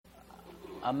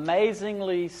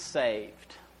Amazingly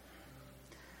saved.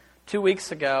 2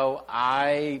 weeks ago,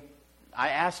 I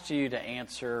asked you to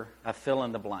answer a fill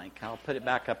in the blank. I'll put it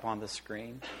back up on the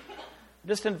screen.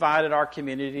 Just invited our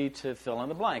community to fill in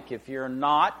the blank. If you're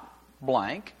not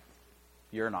blank,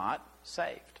 you're not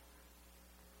saved.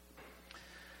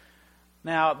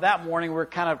 Now, that morning,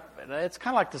 it's kind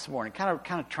of like this morning, kind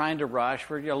of trying to rush.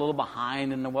 We're a little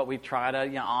behind in what we try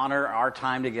to honor our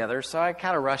time together, so I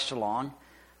kind of rushed along.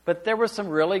 But there were some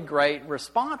really great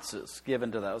responses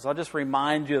given to those. I'll just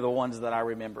remind you of the ones that I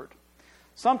remembered.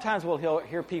 Sometimes we'll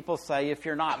hear people say, if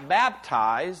you're not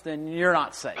baptized, then you're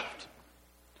not saved.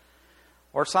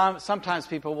 Or sometimes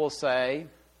people will say,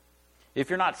 if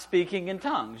you're not speaking in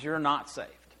tongues, you're not saved.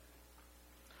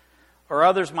 Or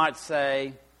others might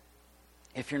say,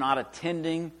 if you're not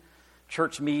attending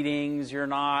church meetings, you're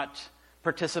not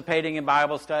participating in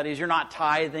Bible studies, you're not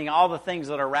tithing, all the things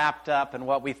that are wrapped up in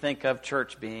what we think of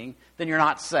church being, then you're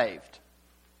not saved.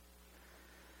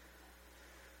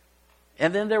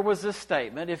 And then there was this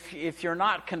statement, if you're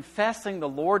not confessing the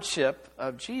lordship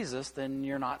of Jesus, then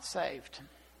you're not saved.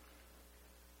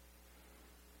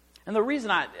 And the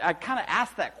reason I kind of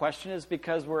asked that question is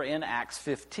because we're in Acts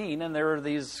 15, and there were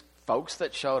these folks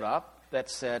that showed up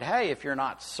that said, hey, if you're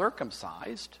not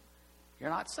circumcised, you're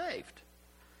not saved.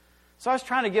 So I was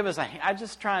trying to give us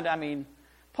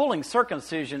pulling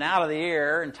circumcision out of the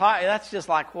air, and that's just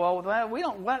like, well,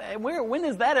 when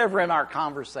is that ever in our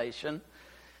conversation?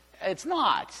 It's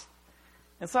not.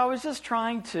 And so I was just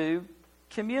trying to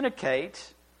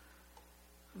communicate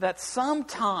that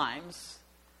sometimes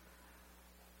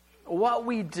what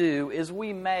we do is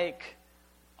we make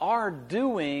our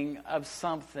doing of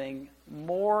something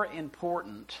more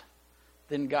important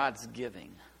than God's giving.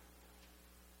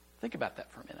 Think about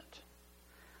that for a minute.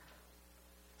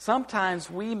 Sometimes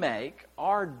we make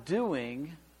our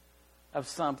doing of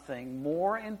something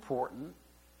more important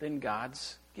than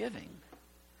God's giving.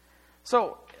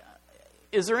 So,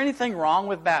 is there anything wrong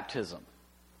with baptism?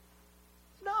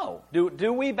 No.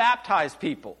 Do we baptize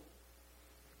people?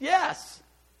 Yes.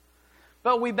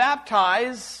 But we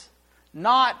baptize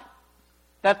not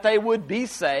that they would be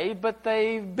saved, but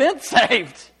they've been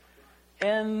saved.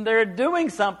 And they're doing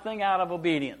something out of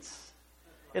obedience.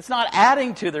 It's not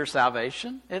adding to their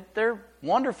salvation. They're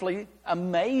wonderfully,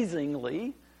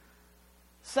 amazingly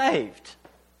saved.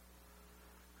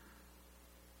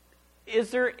 Is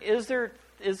there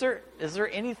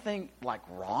anything like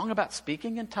wrong about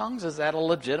speaking in tongues? Is that a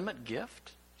legitimate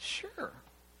gift? Sure.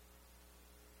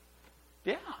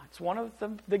 Yeah, it's one of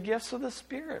the gifts of the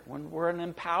Spirit. When we're an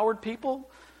empowered people,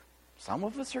 some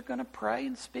of us are going to pray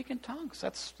and speak in tongues.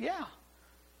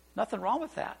 Nothing wrong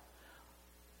with that.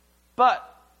 But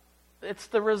it's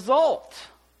the result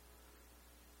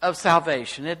of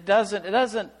salvation.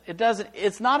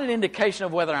 It's not an indication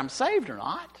of whether I'm saved or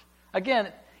not.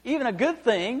 Again, even a good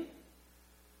thing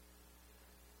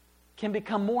can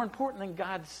become more important than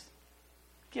God's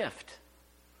gift.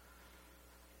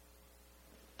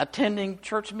 Attending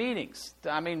church meetings.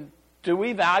 Do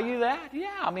we value that?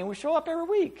 Yeah. We show up every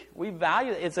week. We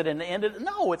value it. Is it an end?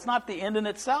 No, it's not the end in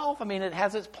itself. It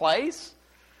has its place.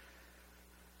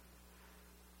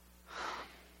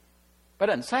 But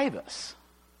it doesn't save us.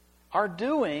 Our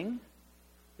doing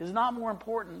is not more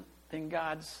important than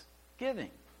God's giving.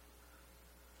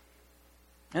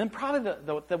 And probably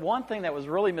the one thing that was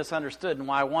really misunderstood, and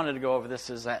why I wanted to go over this,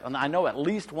 is that, and I know at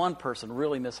least one person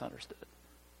really misunderstood.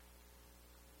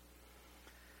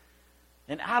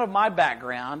 And out of my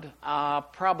background,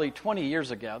 probably 20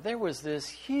 years ago, there was this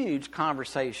huge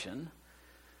conversation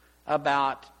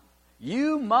about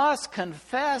you must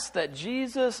confess that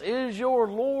Jesus is your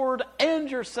Lord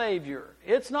and your Savior.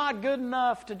 It's not good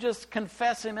enough to just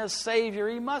confess Him as Savior.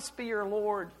 He must be your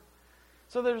Lord.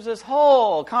 So there's this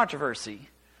whole controversy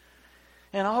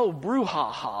and a whole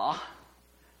brouhaha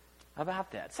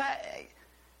about that. So,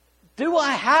 do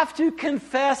I have to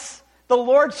confess the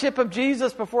Lordship of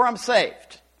Jesus before I'm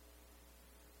saved?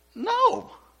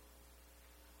 No.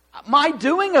 My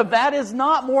doing of that is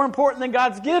not more important than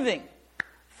God's giving.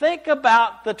 Think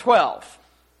about the 12.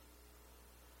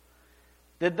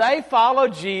 Did they follow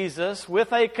Jesus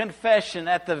with a confession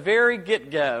at the very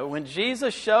get-go? When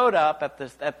Jesus showed up at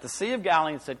the Sea of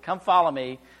Galilee and said, come follow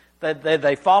me,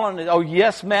 they followed him. Oh,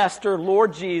 yes, Master,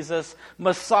 Lord Jesus,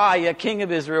 Messiah, King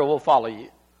of Israel will follow you.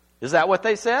 Is that what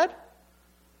they said?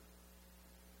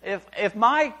 If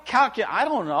my I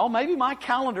don't know, maybe my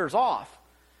calendar's off.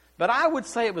 But I would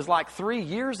say it was like 3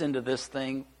 years into this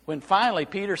thing when finally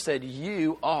Peter said,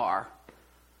 you are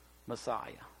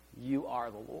Messiah. You are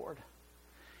the Lord.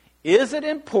 Is it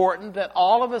important that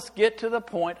all of us get to the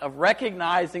point of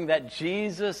recognizing that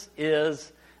Jesus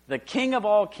is the King of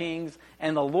all kings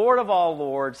and the Lord of all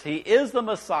lords? He is the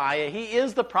Messiah. He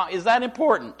is the promise. Is that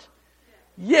important?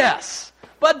 Yes.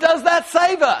 But does that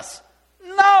save us?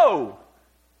 No.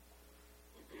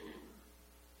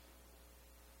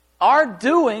 Our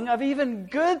doing of even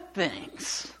good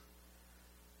things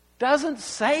doesn't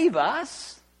save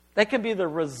us. They can be the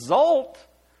result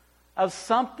of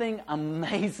something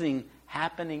amazing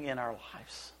happening in our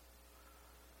lives.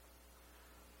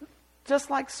 Just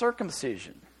like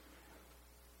circumcision.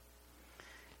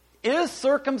 Is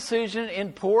circumcision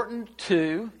important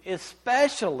to,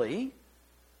 especially,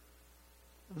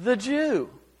 the Jew?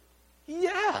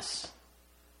 Yes.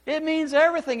 It means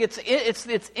everything.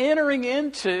 It's entering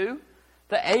into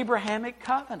the Abrahamic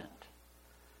covenant.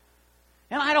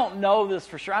 And I don't know this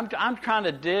for sure. I'm trying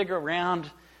to dig around.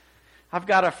 I've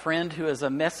got a friend who is a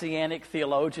Messianic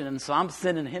theologian, and so I'm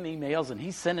sending him emails, and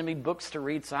he's sending me books to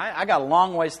read. So I got a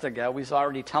long ways to go. He's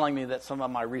already telling me that some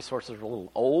of my resources are a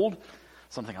little old.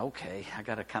 So I'm thinking, okay, I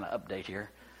got to kind of update here.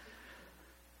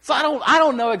 So I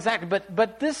don't know exactly,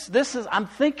 but this is, I'm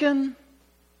thinking,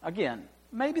 again,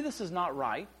 maybe this is not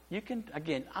right. You can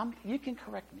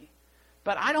correct me.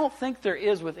 But I don't think there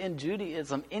is within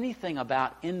Judaism anything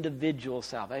about individual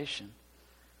salvation.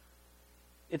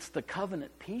 It's the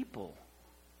covenant people.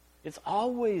 It's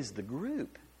always the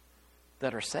group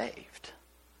that are saved.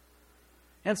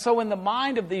 And so in the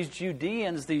mind of these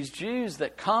Judeans, these Jews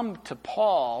that come to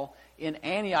Paul in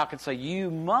Antioch and say,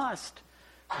 you must,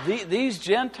 these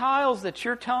Gentiles that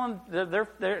you're telling,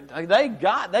 they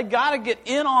got to get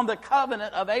in on the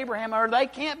covenant of Abraham or they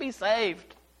can't be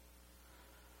saved.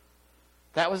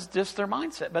 That was just their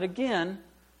mindset. But again,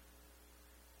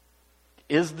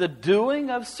 is the doing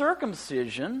of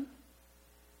circumcision,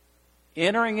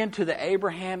 entering into the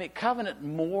Abrahamic covenant,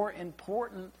 more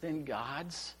important than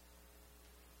God's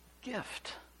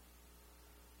gift?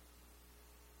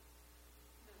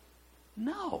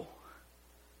 No.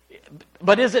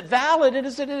 But is it valid and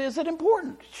is it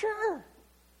important? Sure.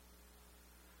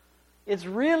 It's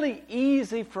really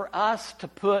easy for us to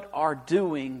put our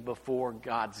doing before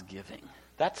God's giving.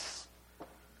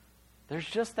 There's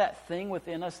just that thing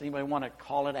within us. Anybody want to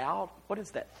call it out? What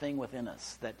is that thing within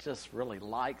us that just really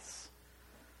likes?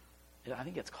 I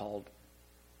think it's called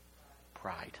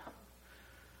pride.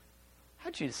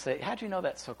 How'd you know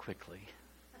that so quickly?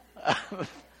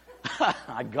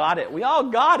 I got it. We all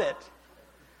got it.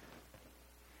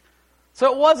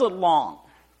 So it wasn't long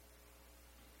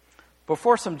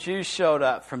before some Jews showed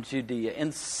up from Judea,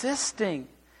 insisting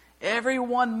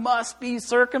everyone must be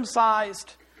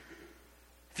circumcised.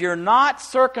 If you're not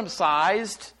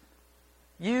circumcised,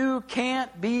 you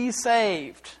can't be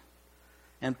saved.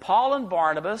 And Paul and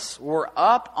Barnabas were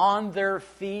up on their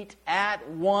feet at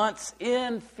once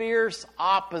in fierce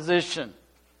opposition,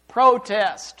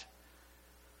 protest.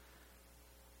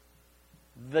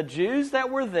 The Jews that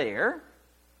were there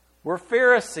were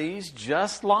Pharisees,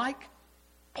 just like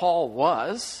Paul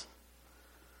was.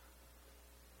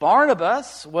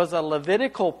 Barnabas was a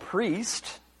Levitical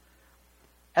priest.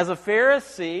 As a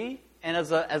Pharisee and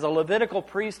as a Levitical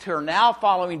priest who are now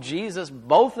following Jesus,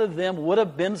 both of them would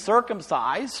have been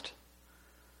circumcised.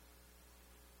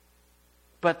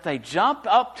 But they jumped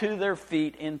up to their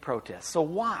feet in protest. So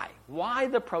why? Why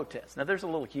the protest? Now there's a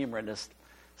little humor in this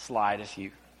slide.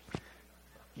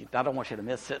 I don't want you to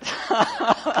miss it.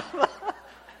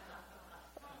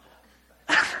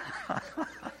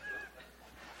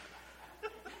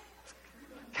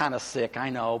 Kind of sick,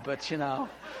 I know, but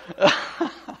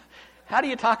how do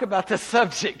you talk about this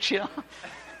subject,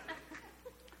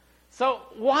 So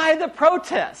why the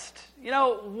protest?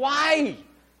 Why?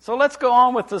 So let's go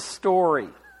on with the story.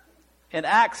 In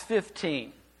Acts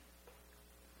 15,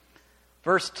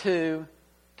 verse 2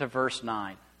 to verse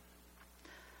 9.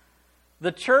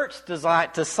 The church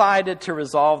decided to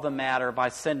resolve the matter by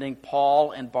sending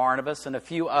Paul and Barnabas and a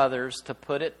few others to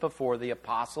put it before the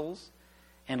apostles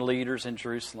and leaders in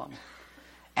Jerusalem.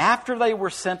 After they were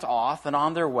sent off and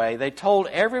on their way, they told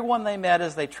everyone they met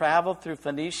as they traveled through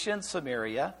Phoenicia and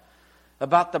Samaria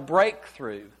about the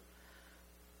breakthrough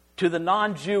to the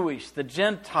non-Jewish, the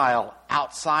Gentile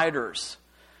outsiders.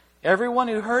 Everyone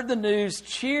who heard the news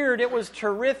cheered. It was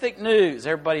terrific news.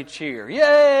 Everybody cheer.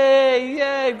 Yay!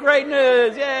 Yay! Great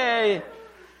news! Yay!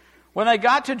 When they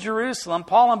got to Jerusalem,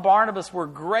 Paul and Barnabas were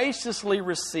graciously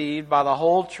received by the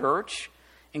whole church,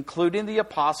 including the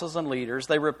apostles and leaders.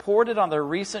 They reported on their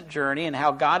recent journey and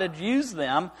how God had used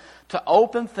them to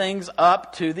open things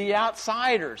up to the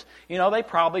outsiders. They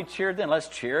probably cheered then. Let's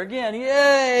cheer again.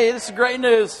 Yay! This is great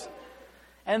news.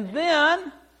 And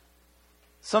then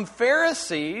Some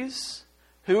Pharisees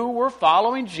who were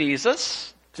following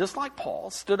Jesus, just like Paul,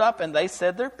 stood up and they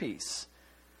said their piece.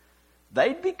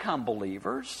 They'd become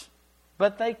believers,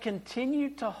 but they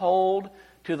continued to hold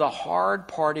to the hard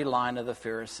party line of the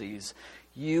Pharisees.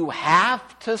 You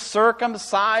have to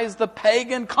circumcise the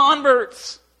pagan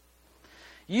converts.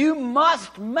 You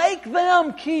must make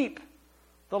them keep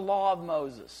the law of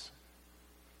Moses.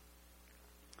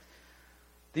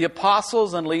 The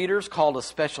apostles and leaders called a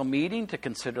special meeting to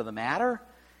consider the matter,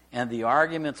 and the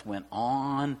arguments went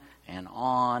on and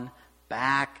on,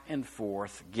 back and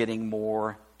forth, getting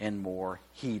more and more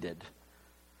heated.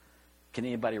 Can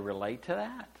anybody relate to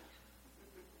that?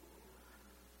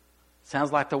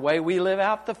 Sounds like the way we live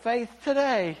out the faith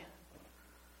today.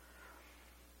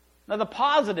 Now, the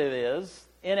positive is,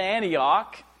 in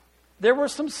Antioch, there were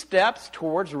some steps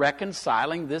towards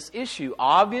reconciling this issue.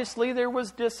 Obviously, there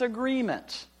was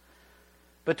disagreement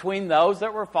between those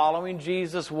that were following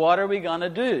Jesus. What are we going to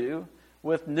do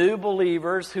with new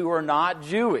believers who are not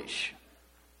Jewish?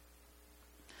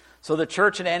 So the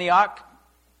church in Antioch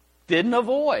didn't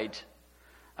avoid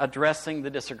addressing the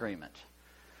disagreement.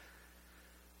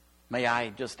 May I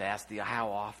just ask you, how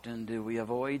often do we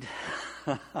avoid?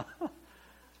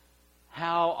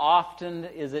 How often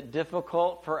is it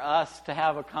difficult for us to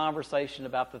have a conversation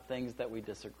about the things that we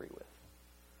disagree with?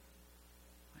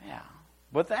 Yeah,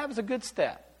 but that was a good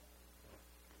step.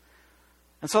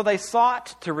 And so they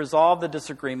sought to resolve the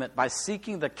disagreement by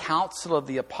seeking the counsel of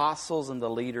the apostles and the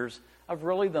leaders of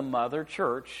really the mother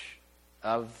church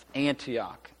of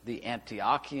Antioch. The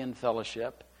Antiochian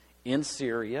Fellowship in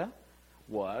Syria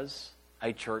was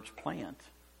a church plant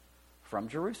from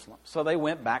Jerusalem. So they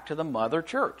went back to the mother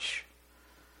church.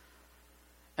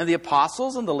 And the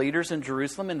apostles and the leaders in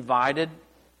Jerusalem invited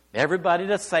everybody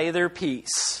to say their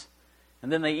piece.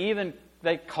 And then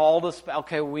they called us,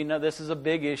 okay, we know this is a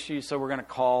big issue, so we're going to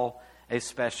call a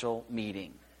special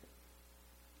meeting.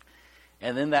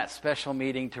 And then that special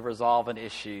meeting to resolve an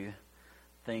issue,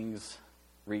 things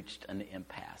reached an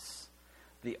impasse.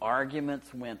 The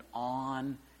arguments went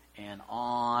on and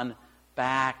on,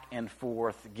 back and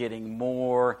forth, getting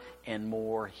more and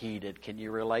more heated. Can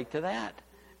you relate to that?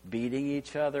 Beating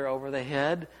each other over the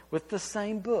head with the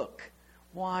same book.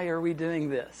 Why are we doing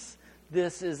this?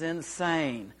 This is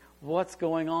insane. What's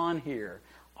going on here?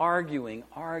 Arguing.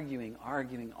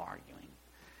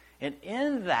 And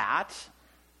in that,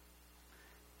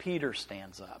 Peter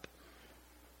stands up.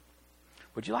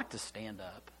 Would you like to stand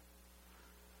up?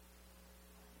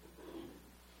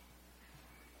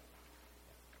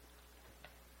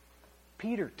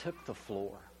 Peter took the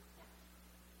floor.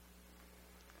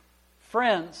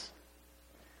 Friends,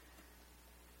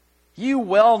 you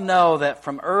well know that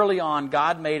from early on,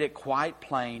 God made it quite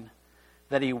plain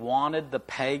that He wanted the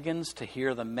pagans to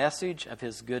hear the message of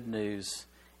His good news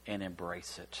and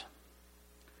embrace it.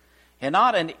 And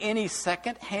not in any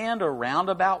second-hand or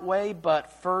roundabout way,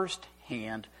 but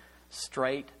first-hand,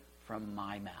 straight from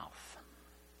my mouth.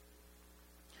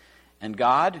 And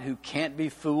God, who can't be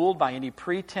fooled by any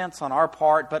pretense on our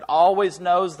part, but always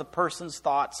knows the person's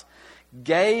thoughts,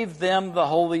 gave them the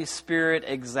Holy Spirit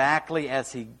exactly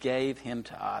as He gave Him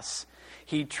to us.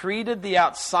 He treated the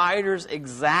outsiders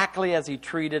exactly as He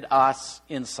treated us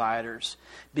insiders,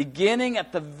 beginning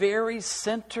at the very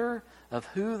center of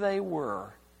who they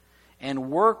were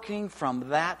and working from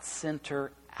that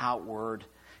center outward,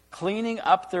 cleaning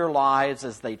up their lives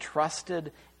as they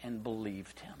trusted and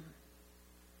believed Him.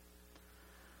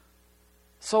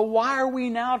 So why are we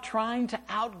now trying to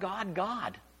out-God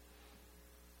God?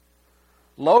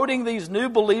 Loading these new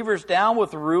believers down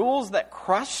with rules that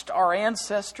crushed our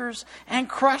ancestors and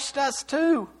crushed us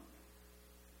too.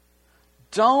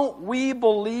 Don't we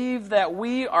believe that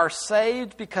we are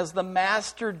saved because the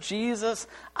Master Jesus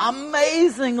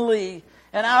amazingly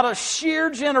and out of sheer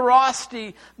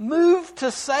generosity moved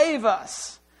to save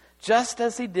us, just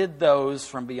as He did those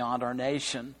from beyond our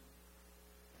nation?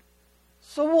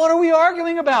 So what are we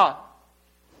arguing about?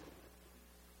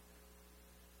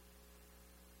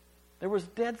 There was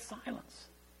dead silence.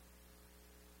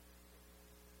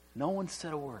 No one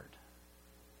said a word.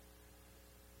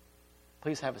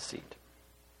 Please have a seat.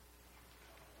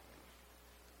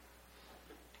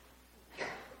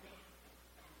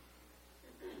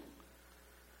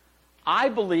 I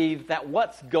believe that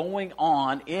what's going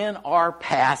on in our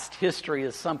past history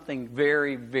is something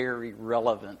very, very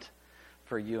relevant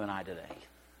for you and I today.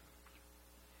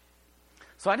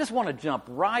 So I just want to jump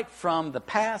right from the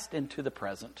past into the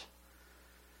present.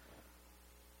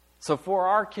 So for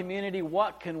our community,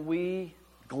 what can we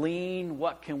glean?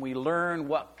 What can we learn?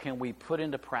 What can we put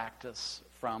into practice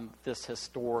from this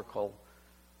historical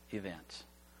event?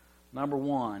 Number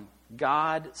one,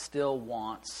 God still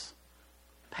wants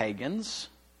pagans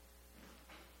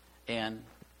and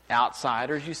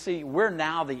outsiders. You see, we're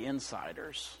now the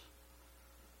insiders.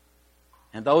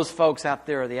 And those folks out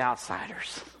there are the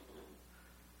outsiders.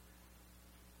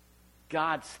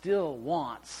 God still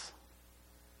wants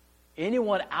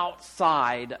anyone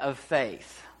outside of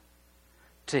faith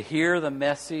to hear the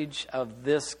message of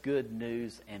this good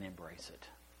news and embrace it.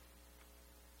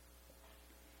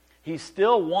 He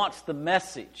still wants the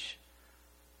message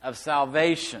of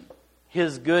salvation,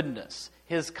 His goodness,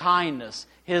 His kindness,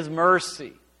 His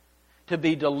mercy to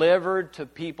be delivered to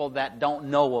people that don't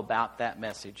know about that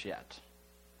message yet.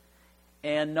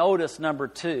 And notice number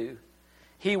two,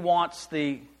 He wants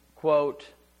the, quote,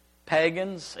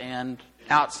 pagans and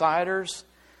outsiders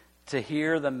to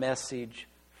hear the message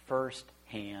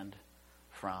firsthand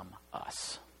from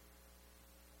us.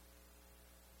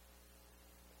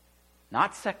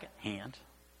 Not secondhand,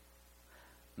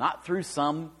 not through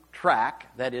some track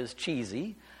that is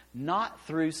cheesy, not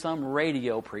through some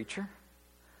radio preacher,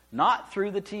 not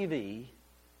through the TV.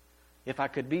 If I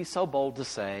could be so bold to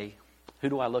say, who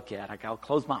do I look at? I'll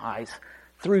close my eyes.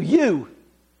 Through you.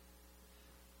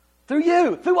 Through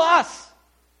you. Through us.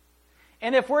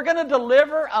 And if we're going to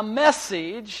deliver a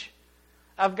message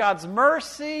of God's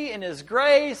mercy and His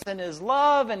grace and His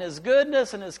love and His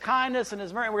goodness and His kindness and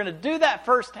His mercy, we're going to do that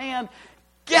firsthand,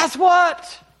 guess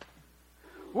what?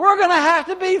 We're going to have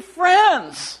to be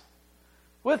friends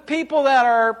with people that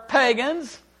are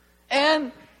pagans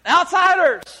and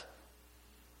outsiders.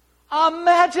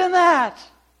 Imagine that.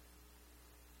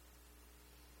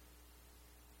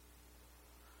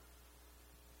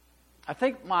 I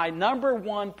think my number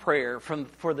one prayer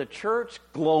for the church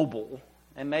global,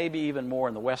 and maybe even more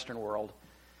in the Western world,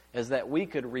 is that we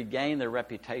could regain the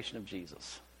reputation of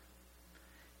Jesus.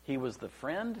 He was the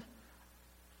friend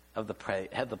of the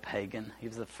pagan. He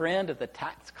was the friend of the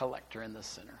tax collector and the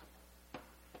sinner.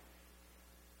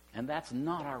 And that's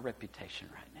not our reputation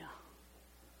right now.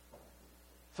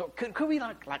 So could we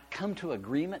like come to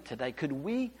agreement today? Could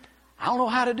we? I don't know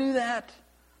how to do that,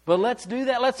 but let's do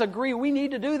that. Let's agree we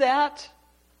need to do that.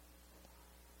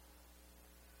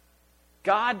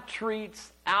 God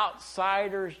treats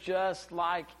outsiders just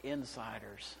like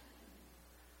insiders.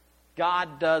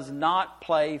 God does not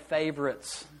play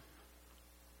favorites.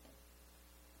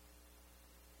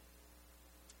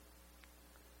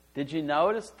 Did you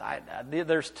notice?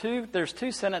 There's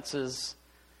two sentences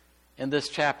in this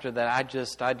chapter that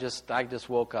I just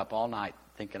woke up all night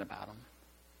thinking about them.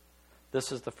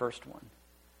 This is the first one.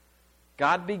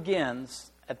 God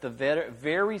begins at the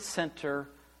very center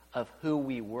of who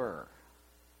we were.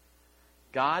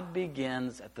 God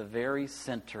begins at the very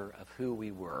center of who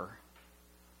we were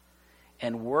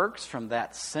and works from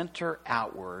that center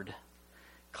outward,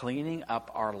 cleaning up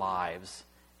our lives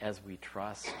as we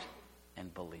trust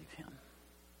and believe Him.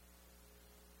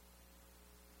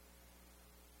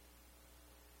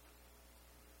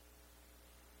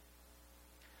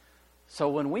 So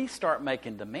when we start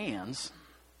making demands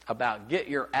about get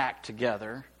your act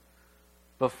together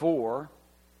before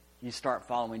you start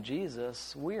following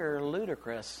Jesus, we're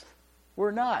ludicrous.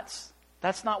 We're nuts.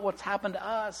 That's not what's happened to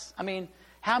us. I mean,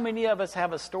 how many of us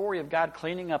have a story of God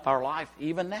cleaning up our life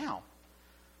even now?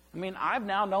 I mean, I've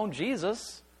now known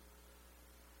Jesus.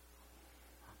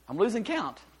 I'm losing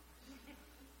count.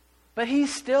 But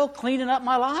He's still cleaning up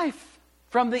my life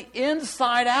from the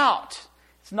inside out.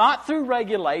 It's not through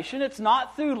regulation. It's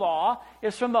not through law.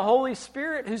 It's from the Holy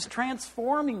Spirit who's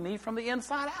transforming me from the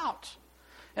inside out.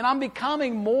 And I'm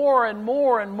becoming more and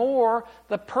more and more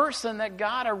the person that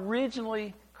God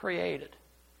originally created.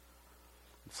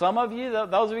 Some of you,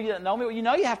 those of you that know me, you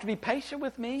know you have to be patient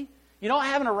with me. You know I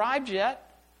haven't arrived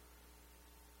yet.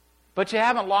 But you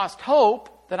haven't lost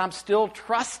hope that I'm still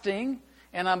trusting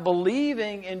and I'm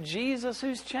believing in Jesus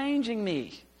who's changing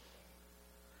me.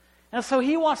 And so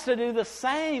He wants to do the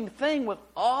same thing with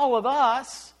all of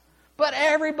us, but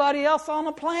everybody else on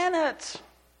the planet.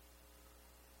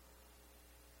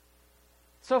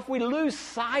 So if we lose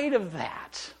sight of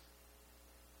that,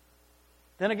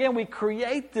 then again we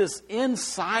create this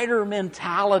insider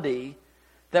mentality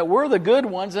that we're the good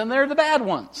ones and they're the bad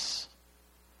ones.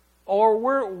 Or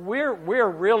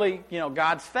we're really,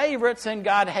 God's favorites and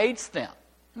God hates them.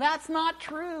 That's not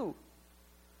true.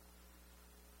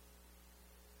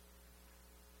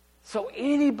 So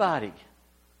anybody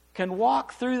can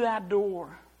walk through that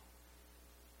door.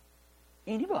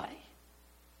 Anybody.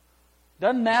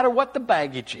 Doesn't matter what the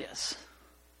baggage is.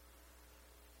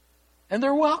 And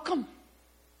they're welcome.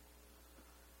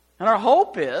 And our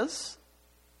hope is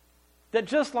that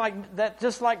just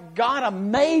like God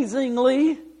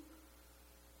amazingly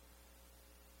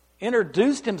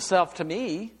introduced himself to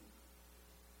me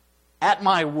at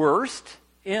my worst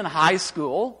in high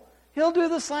school, he'll do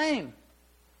the same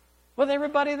with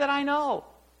everybody that I know.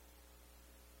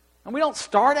 And we don't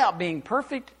start out being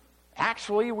perfect.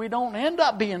 Actually, we don't end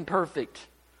up being perfect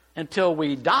until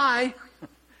we die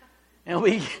and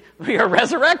we are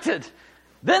resurrected.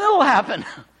 Then it'll happen.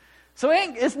 So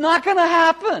it's not going to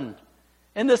happen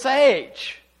in this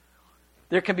age.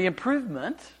 There can be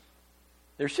improvement.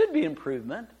 There should be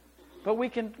improvement. But we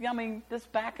can, this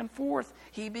back and forth.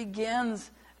 He begins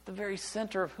at the very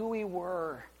center of who we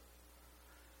were.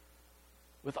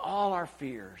 With all our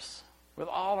fears, with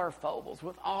all our foibles,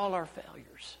 with all our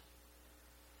failures.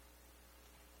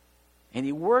 And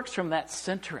he works from that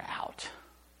center out.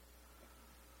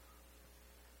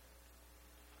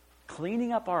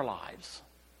 Cleaning up our lives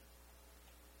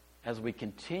as we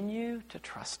continue to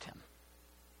trust him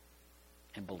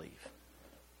and believe.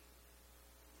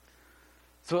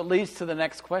 So it leads to the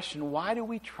next question. Why do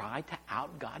we try to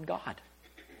out-God God?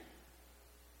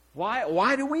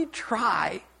 Why do we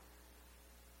try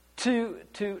to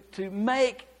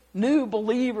make new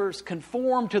believers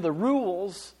conform to the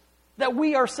rules that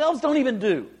we ourselves don't even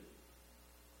do?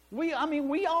 We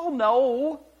all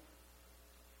know.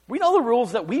 We know the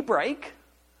rules that we break.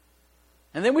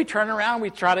 And then we turn around and we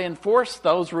try to enforce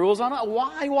those rules on us.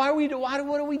 Why? What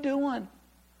are we doing?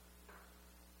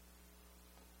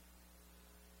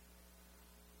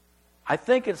 I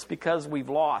think it's because we've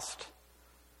lost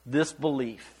this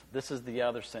belief. This is the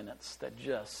other sentence that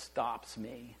just stops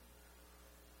me.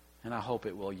 And I hope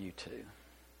it will you too.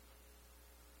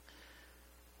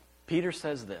 Peter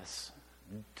says this,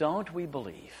 don't we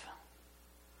believe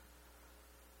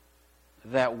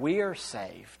that we are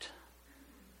saved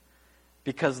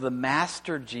because the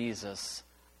Master Jesus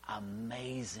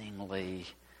amazingly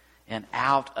and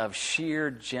out of sheer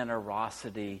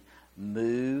generosity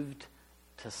moved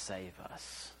to save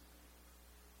us?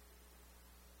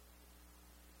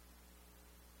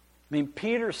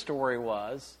 Peter's story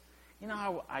was,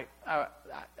 I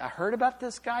heard about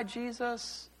this guy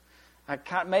Jesus.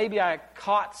 Maybe I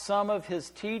caught some of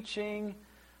his teaching.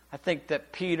 I think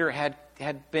that Peter had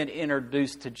been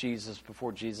introduced to Jesus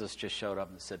before Jesus just showed up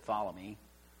and said, "Follow me."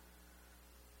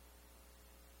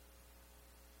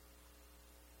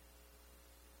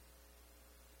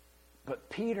 But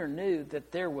Peter knew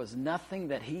that there was nothing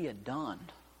that he had done.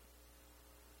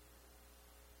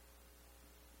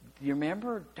 Do you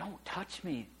remember? Don't touch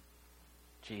me,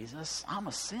 Jesus. I'm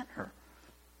a sinner.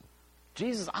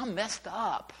 Jesus, I'm messed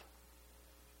up.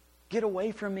 Get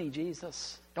away from me,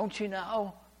 Jesus. Don't you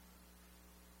know?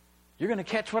 You're going to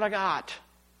catch what I got.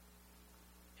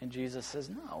 And Jesus says,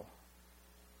 no.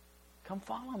 Come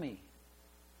follow me.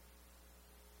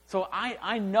 So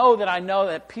I know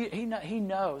that he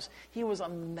knows. He was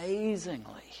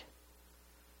amazingly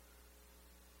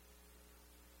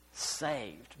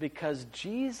saved because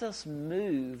Jesus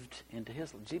moved into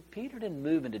his life. Peter didn't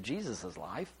move into Jesus'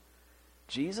 life.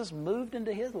 Jesus moved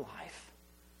into his life.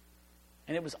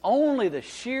 And it was only the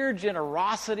sheer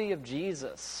generosity of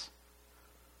Jesus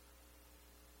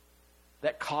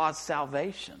that caused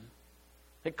salvation.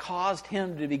 It caused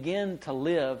him to begin to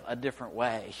live a different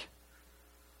way.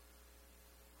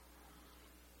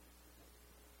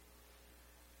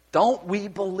 Don't we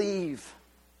believe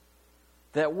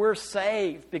that we're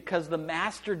saved because the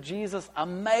Master Jesus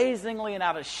amazingly and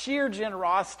out of sheer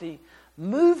generosity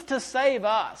moved to save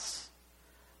us,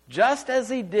 just as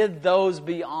he did those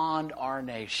beyond our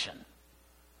nation?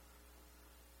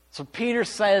 So Peter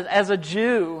says, as a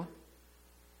Jew,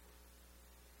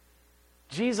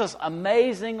 Jesus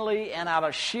amazingly and out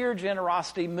of sheer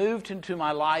generosity moved into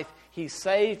my life. He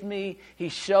saved me. He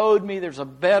showed me there's a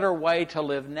better way to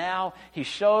live now. He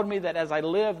showed me that as I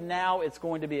live now, it's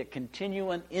going to be a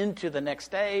continuum into the next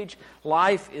stage.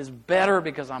 Life is better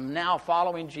because I'm now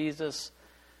following Jesus.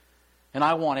 And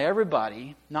I want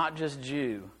everybody, not just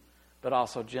Jew, but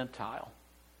also Gentile,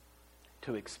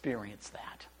 to experience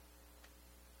that.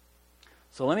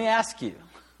 So let me ask you,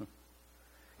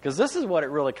 because this is what it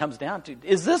really comes down to.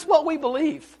 Is this what we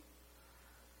believe?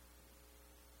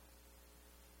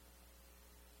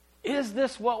 Is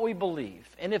this what we believe?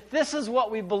 And if this is what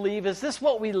we believe, is this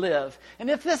what we live? And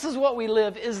if this is what we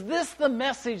live, is this the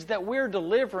message that we're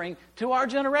delivering to our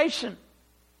generation?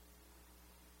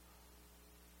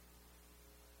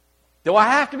 Do I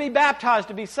have to be baptized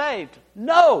to be saved?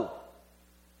 No.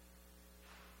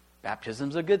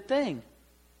 Baptism's a good thing.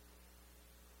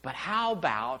 But how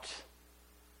about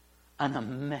an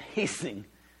amazing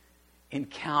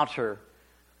encounter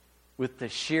with the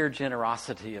sheer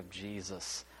generosity of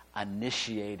Jesus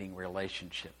initiating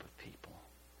relationship with people?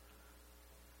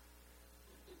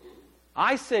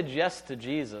 I said yes to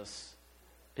Jesus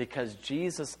because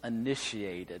Jesus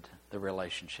initiated the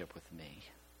relationship with me.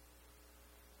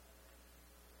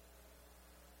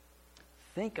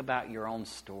 Think about your own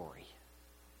story.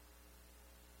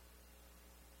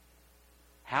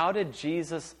 How did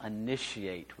Jesus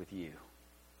initiate with you?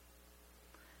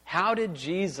 How did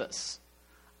Jesus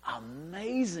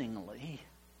amazingly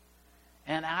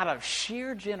and out of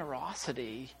sheer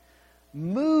generosity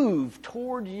move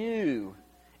toward you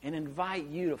and invite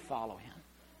you to follow him?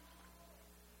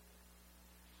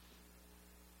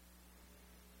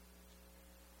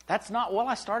 That's not, well,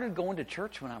 I started going to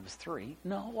church when I was 3.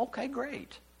 No, okay,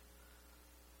 great.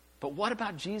 But what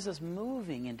about Jesus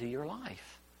moving into your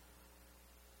life?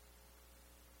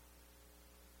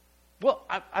 Well,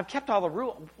 I've kept all the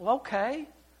rules. Well, okay,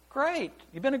 great.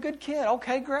 You've been a good kid.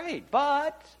 Okay, great.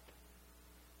 But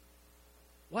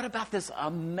what about this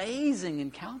amazing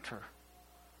encounter?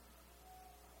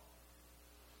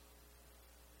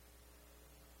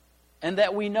 And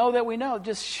that we know,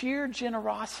 just sheer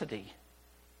generosity.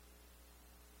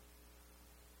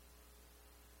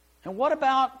 And what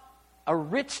about a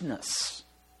richness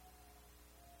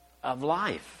of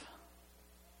life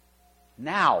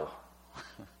now?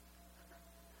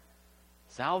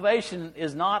 Salvation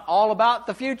is not all about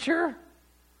the future.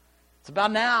 It's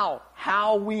about now,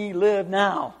 how we live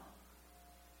now.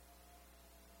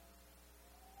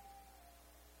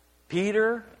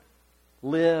 Peter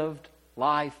lived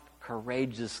life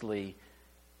courageously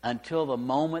until the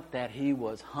moment that he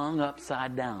was hung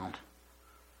upside down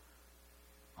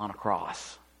on a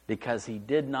cross, because he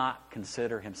did not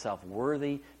consider himself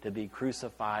worthy to be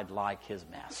crucified like his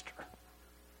master.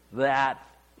 That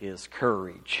is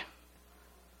courage.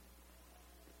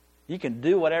 You can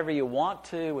do whatever you want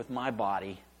to with my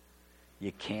body.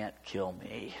 You can't kill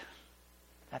me.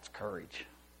 That's courage.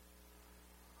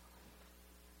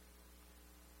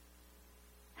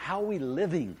 How are we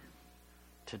living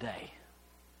today?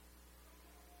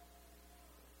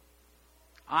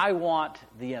 I want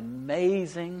the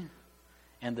amazing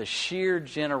and the sheer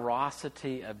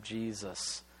generosity of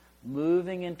Jesus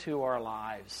moving into our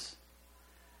lives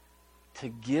to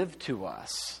give to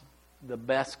us the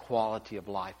best quality of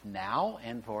life now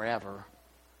and forever,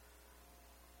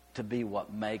 to be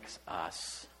what makes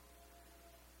us,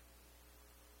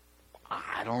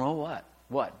 I don't know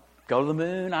what, go to the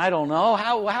moon? I don't know.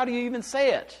 How do you even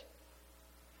say it?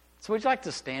 So would you like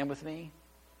to stand with me?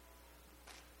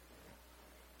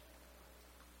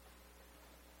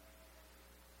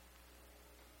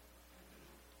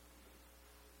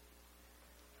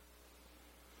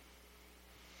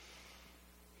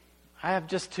 I have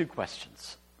just 2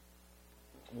 questions.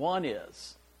 One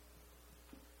is,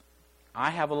 I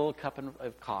have a little cup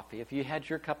of coffee. If you had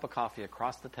your cup of coffee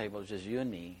across the table, it's just you and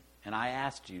me, and I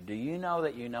asked you, do you know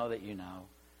that you know that you know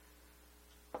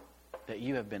that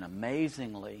you have been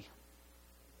amazingly,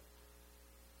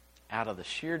 out of the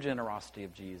sheer generosity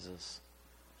of Jesus,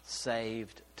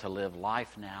 saved to live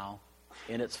life now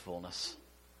in its fullness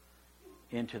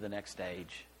into the next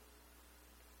age?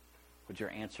 Would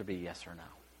your answer be yes or no?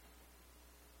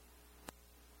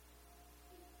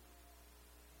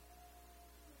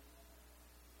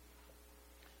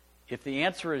 If the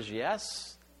answer is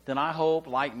yes, then I hope,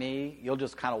 like me, you'll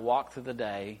just kind of walk through the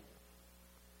day.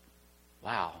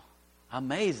 Wow,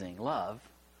 amazing love.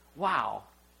 Wow,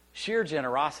 sheer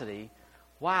generosity.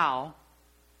 Wow,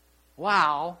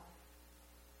 wow.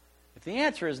 If the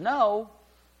answer is no,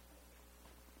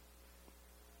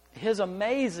 his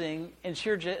amazing and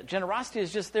sheer generosity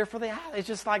is just there for the eye. It's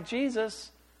just like Jesus.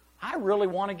 I really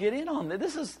want to get in on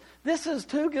this. This is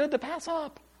too good to pass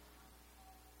up.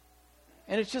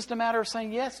 And it's just a matter of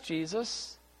saying, yes,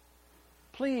 Jesus,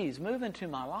 please move into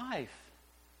my life.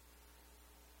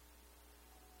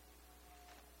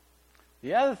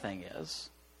 The other thing is,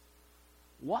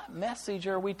 what message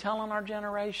are we telling our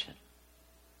generation?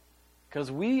 Because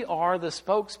we are the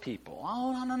spokespeople.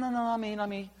 Oh, no. I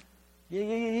mean,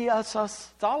 yeah, us.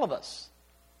 It's all of us.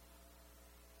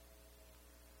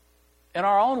 In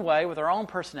our own way, with our own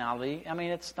personality. I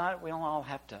mean, it's not, we don't all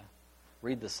have to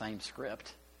read the same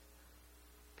script.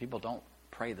 People don't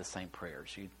pray the same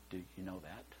prayers. You know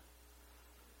that.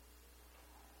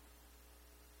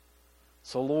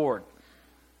 So, Lord,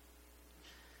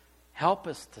 help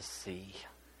us to see.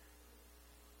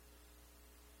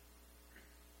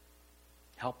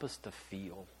 Help us to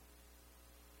feel.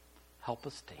 Help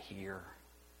us to hear.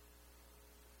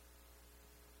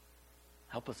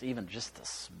 Help us even just to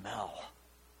smell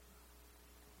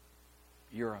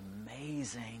your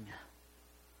amazing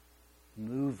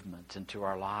movement into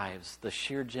our lives, the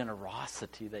sheer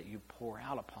generosity that you pour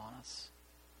out upon us.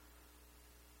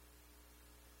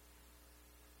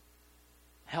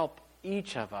 Help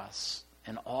each of us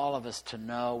and all of us to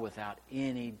know without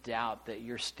any doubt that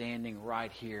you're standing right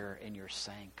here and you're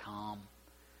saying, come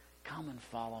and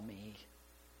follow me.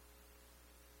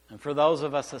 And for those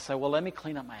of us that say, well, let me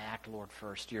clean up my act, Lord,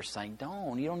 first, you're saying,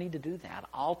 you don't need to do that.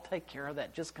 I'll take care of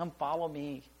that. Just come follow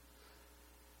me.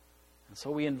 And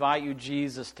so we invite you,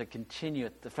 Jesus, to continue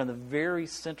from the very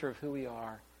center of who we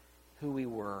are, who we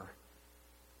were,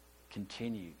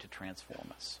 continue to transform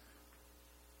us.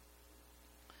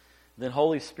 Then,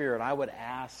 Holy Spirit, I would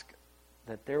ask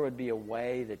that there would be a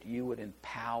way that you would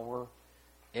empower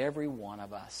every one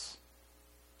of us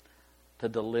to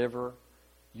deliver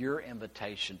your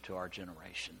invitation to our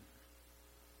generation.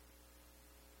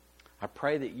 I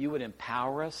pray that you would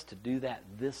empower us to do that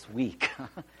this week,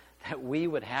 that we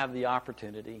would have the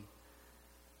opportunity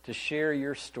to share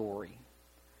your story,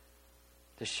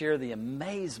 to share the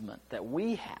amazement that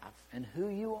we have in who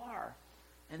you are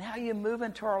and how you move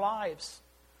into our lives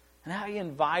and how you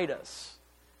invite us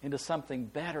into something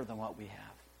better than what we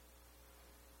have.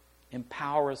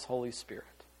 Empower us, Holy Spirit,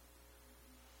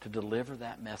 to deliver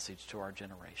that message to our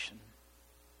generation.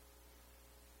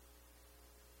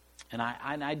 And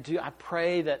I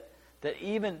pray that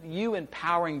even you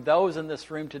empowering those in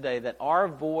this room today, that our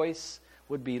voice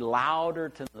would be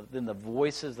louder than the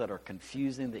voices that are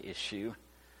confusing the issue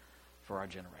for our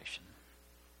generation.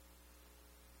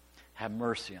 Have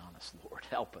mercy on us, Lord.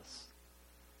 Help us.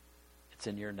 It's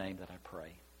in your name that I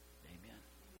pray.